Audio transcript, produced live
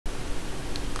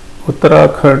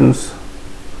Uttarakhand's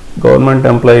government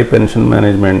employee pension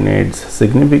management needs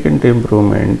significant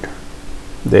improvement.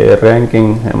 Their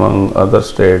ranking among other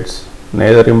states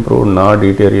neither improved nor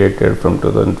deteriorated from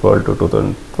 2012 to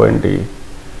 2020.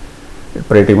 It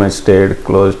pretty much stayed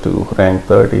close to rank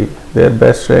 30. Their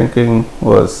best ranking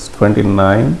was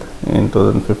 29th in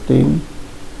 2015.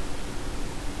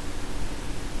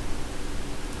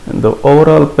 And the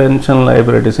overall pension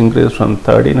liabilities increased from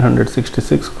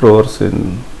 1366 crores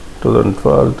in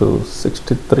 2012 to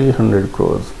 6300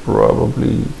 crores,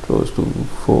 probably close to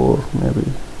 4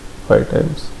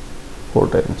 times.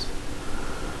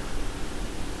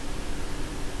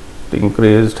 It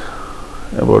increased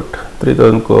about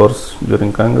 3000 crores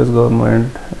during Congress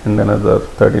government and another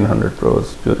 1300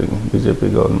 crores during BJP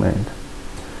government.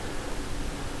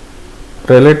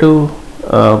 Relative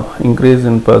increase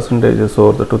in percentages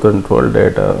over the 2012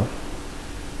 data.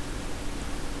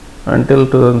 Until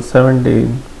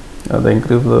 2017, the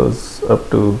increase was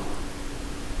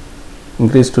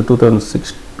increased to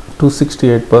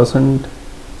 268%,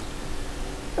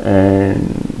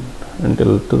 and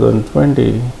until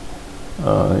 2020,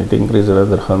 it increased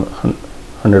another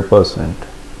 100%.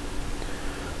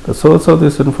 The source of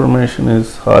this information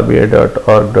is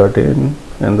rbi.org.in,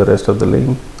 and the rest of the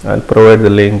link I'll provide the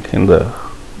link in the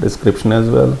description as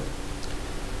well.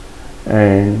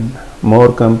 And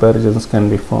more comparisons can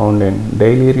be found in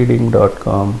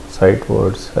dailyreading.com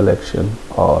sitewards election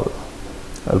all.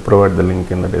 I'll provide the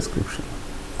link in the description.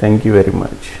 Thank you very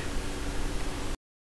much.